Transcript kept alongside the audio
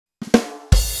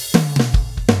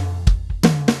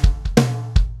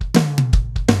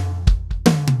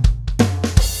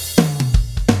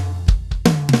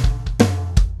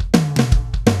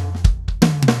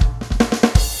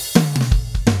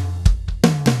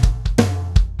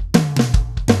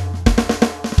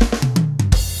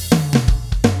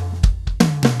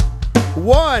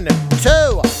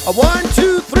A 1,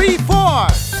 2, 3, 4.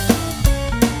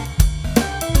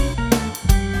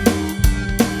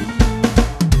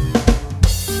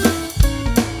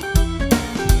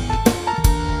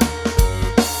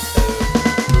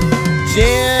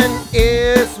 Jen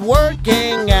is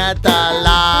working at the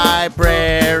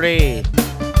library,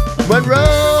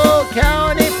 Monroe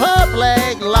County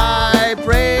Public Library.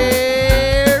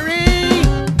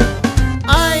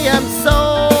 I am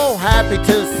so happy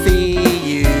to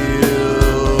see you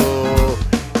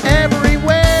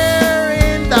everywhere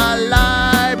in the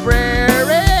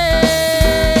library.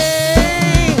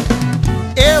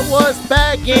 It was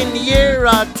back in the year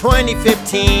of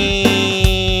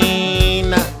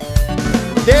 2015.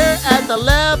 There at the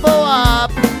level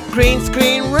up green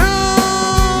screen room,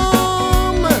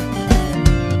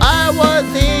 I was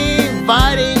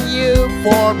inviting you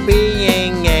for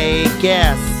being a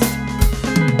guest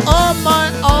on my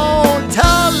own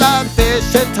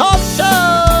television talk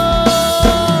show.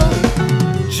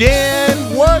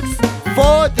 Jen works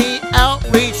for the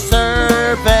outreach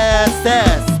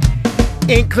services,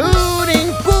 including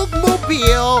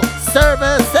Bookmobile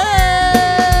services.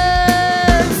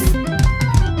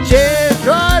 Jen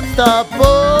drives the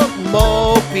Bookmobile,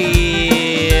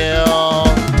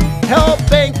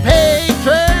 helping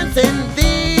patrons in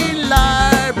the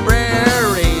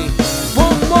library.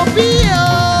 Bookmobile.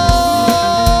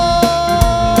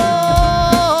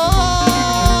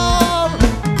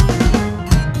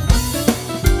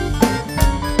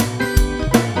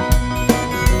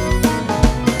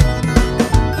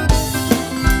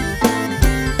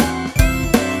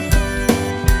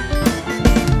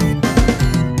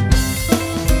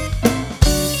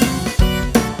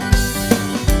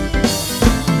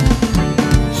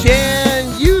 Jen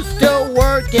used to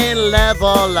work in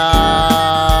Level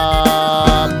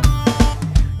Up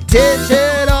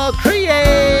Digital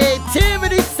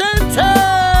Creativity Center.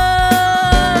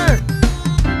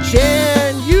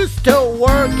 Jen used to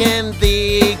work in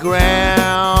the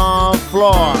ground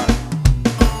floor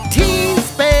teen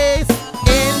space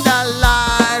in the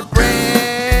library.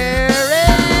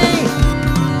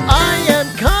 I am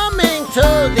coming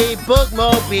to the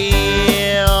Bookmobile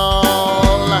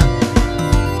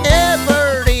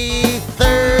every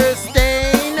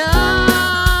Thursday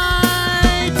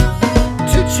night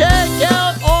to check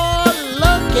out or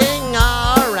looking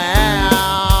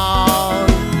around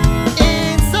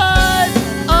inside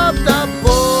of the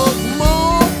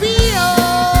Bookmobile.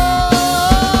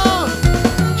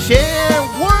 Jen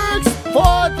works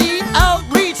for the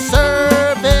outreach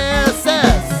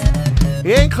services,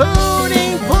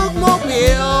 including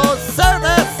Bookmobile services.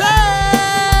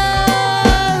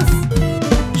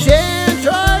 Jen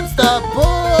drives the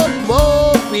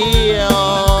Bookmobile,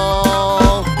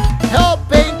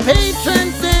 helping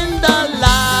patrons in the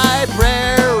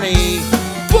library.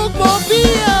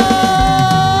 Bookmobile.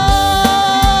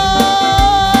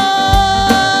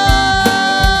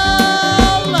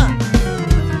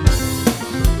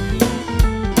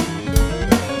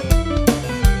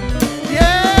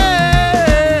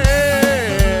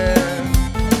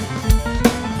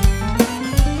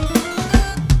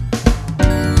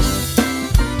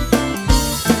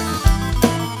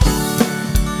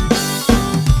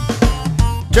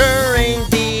 During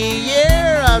the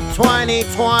year of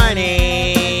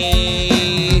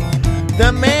 2020,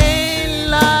 the main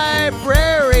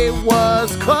library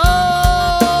was closed.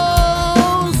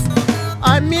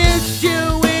 I missed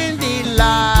you in the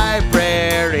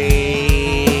library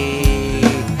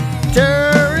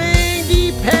during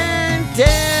the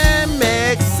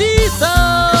pandemic season.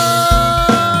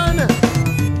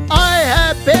 I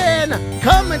have been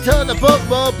coming to the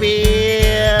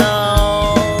Bookmobile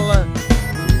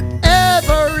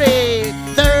every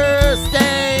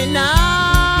Thursday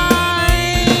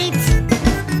night,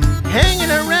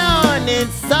 hanging around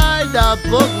inside the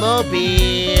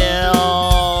Bookmobile.